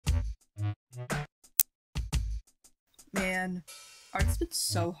Man, art's been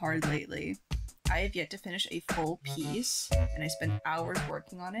so hard lately. I have yet to finish a full piece, and I spent hours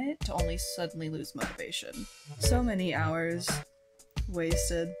working on it to only suddenly lose motivation. So many hours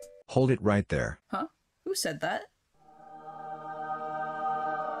wasted. Hold it right there. Huh? Who said that?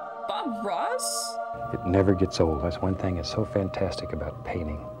 Bob Ross? It never gets old. That's one thing that's so fantastic about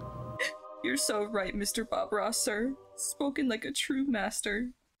painting. You're so right, Mr. Bob Ross, sir. Spoken like a true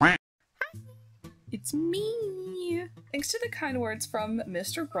master. It's me! Thanks to the kind words from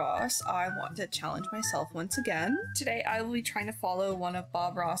Mr. Ross, I want to challenge myself once again. Today I will be trying to follow one of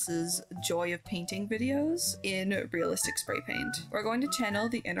Bob Ross's Joy of Painting videos in realistic spray paint. We're going to channel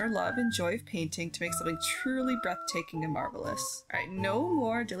the inner love and joy of painting to make something truly breathtaking and marvelous. Alright, no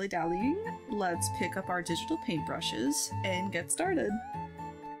more dilly-dallying. Let's pick up our digital paintbrushes and get started.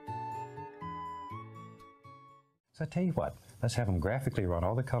 So I tell you what, let's have them graphically run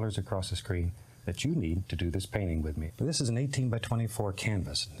all the colors across the screen that you need to do this painting with me. This is an 18 by 24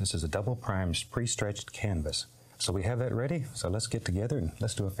 canvas. This is a double primed pre-stretched canvas. So we have that ready, so let's get together and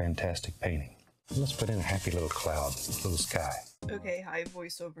let's do a fantastic painting. Let's put in a happy little cloud, little sky. Okay, hi,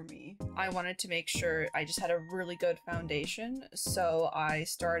 voice over me. I wanted to make sure I just had a really good foundation, so I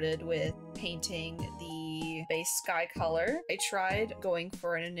started with painting the base sky color. I tried going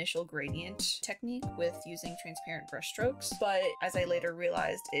for an initial gradient technique with using transparent brush strokes, but as I later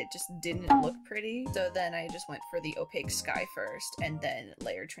realized, it just didn't look pretty, so then I just went for the opaque sky first and then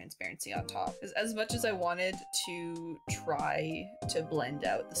layered transparency on top. As much as I wanted to try to blend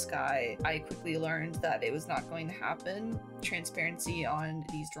out the sky, I quickly learned that it was not going to happen. Transparency on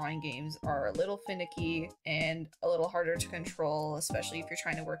these drawing games are a little finicky and a little harder to control, especially if you're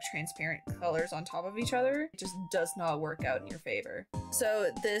trying to work transparent colors on top of each other. It just does not work out in your favor.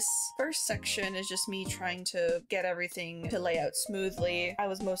 So this first section is just me trying to get everything to lay out smoothly. I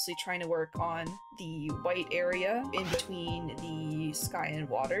was mostly trying to work on the white area in between the sky and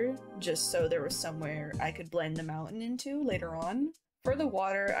water, just so there was somewhere I could blend the mountain into later on. For the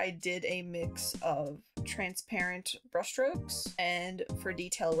water, I did a mix of transparent brushstrokes, and for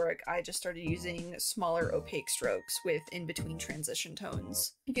detail work, I just started using smaller opaque strokes with in-between transition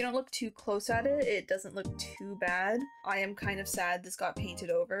tones. If you don't look too close at it, it doesn't look too bad. I am kind of sad this got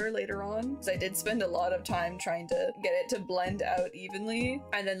painted over later on, because I did spend a lot of time trying to get it to blend out evenly,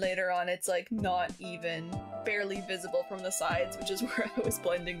 and then later on it's like not even barely visible from the sides, which is where I was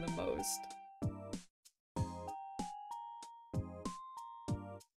blending the most.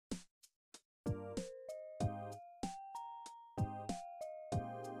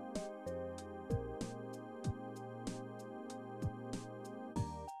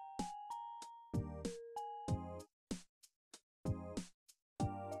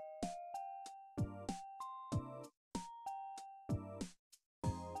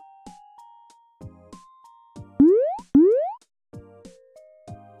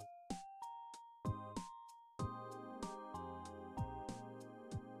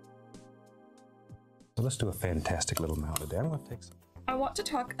 So let's do a fantastic little mountain today. I'm going to take some. I want to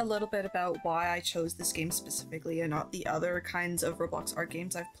talk a little bit about why I chose this game specifically and not the other kinds of Roblox art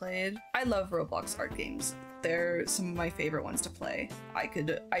games I've played. I love Roblox art games. They're some of my favorite ones to play.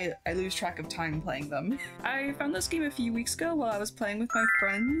 I lose track of time playing them. I found this game a few weeks ago while I was playing with my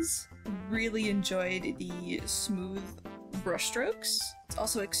friends. Really enjoyed the smooth brushstrokes. It's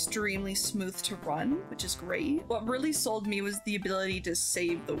also extremely smooth to run, which is great. What really sold me was the ability to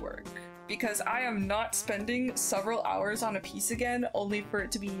save the work, because I am not spending several hours on a piece again only for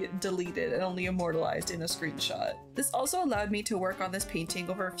it to be deleted and only immortalized in a screenshot. This also allowed me to work on this painting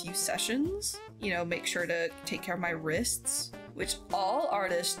over a few sessions, you know, make sure to take care of my wrists, which all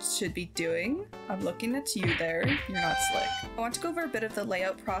artists should be doing. I'm looking at you there, you're not slick. I want to go over a bit of the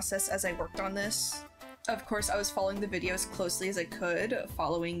layout process as I worked on this. Of course, I was following the video as closely as I could,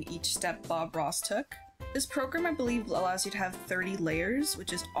 following each step Bob Ross took. This program, I believe, allows you to have 30 layers,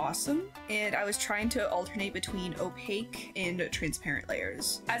 which is awesome, and I was trying to alternate between opaque and transparent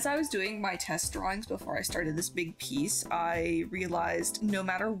layers. As I was doing my test drawings before I started this big piece, I realized no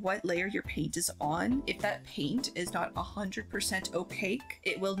matter what layer your paint is on, if that paint is not 100% opaque,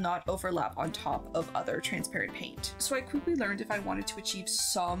 it will not overlap on top of other transparent paint. So I quickly learned if I wanted to achieve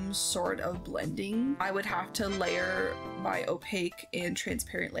some sort of blending, I would have to layer my opaque and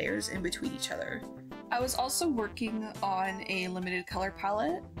transparent layers in between each other. I was also working on a limited color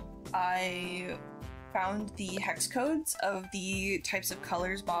palette. I found the hex codes of the types of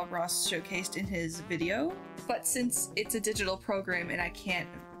colors Bob Ross showcased in his video, but since it's a digital program and I can't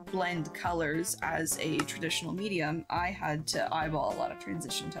blend colors as a traditional medium, I had to eyeball a lot of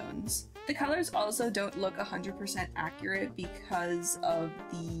transition tones. The colors also don't look 100% accurate because of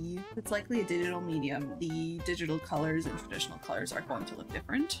it's likely a digital medium. The digital colors and traditional colors are going to look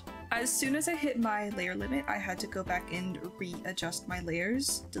different. As soon as I hit my layer limit, I had to go back and readjust my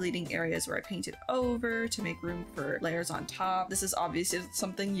layers, deleting areas where I painted over to make room for layers on top. This is obviously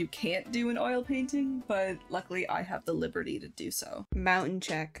something you can't do in oil painting, but luckily I have the liberty to do so. Mountain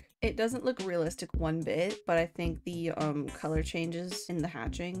check. It doesn't look realistic one bit, but I think the color changes in the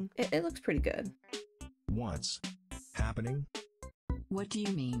hatching, it looks pretty good. What's happening? What do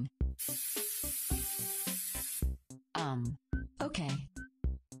you mean? Okay.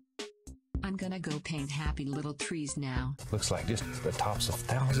 I'm gonna go paint happy little trees now. Looks like just the tops of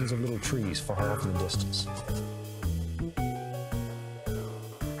thousands of little trees far off in the distance.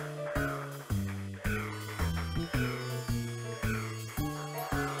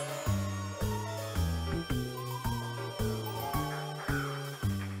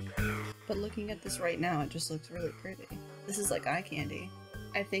 But looking at this right now, it just looks really pretty. This is like eye candy.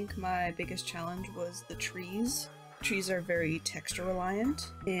 I think my biggest challenge was the trees. Trees are very texture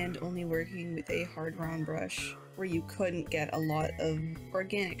reliant, and only working with a hard round brush where you couldn't get a lot of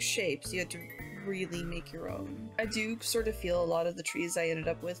organic shapes, you had to really make your own. I do sort of feel a lot of the trees I ended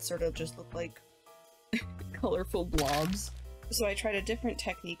up with sort of just look like colorful blobs. So I tried a different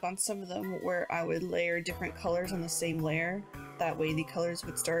technique on some of them where I would layer different colors on the same layer. That way the colors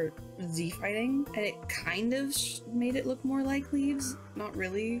would start Z-fighting, and it kind of made it look more like leaves. Not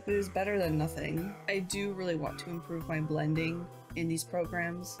really, but it was better than nothing. I do really want to improve my blending in these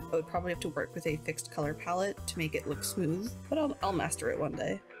programs. I would probably have to work with a fixed color palette to make it look smooth, but I'll master it one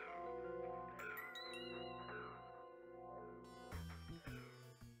day.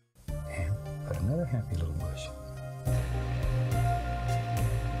 And put another happy little bush.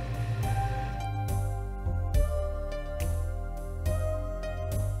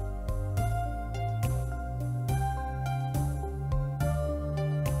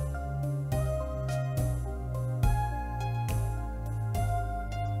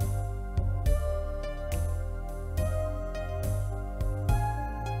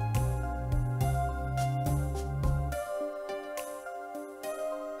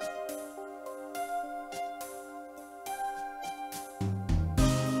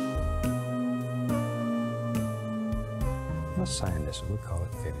 Let's sign this and we'll call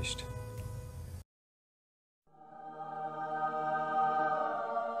it finished.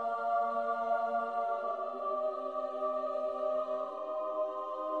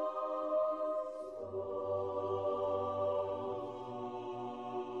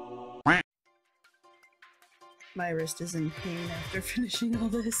 My wrist is in pain after finishing all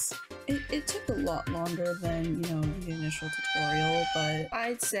this. It took a lot longer than, you know, the initial tutorial, but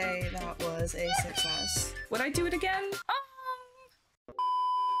I'd say that was a success. Would I do it again?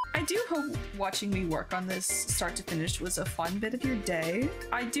 I do hope watching me work on this start to finish was a fun bit of your day.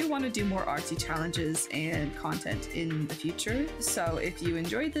 I do want to do more artsy challenges and content in the future, so if you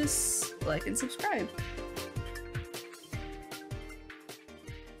enjoyed this, like and subscribe.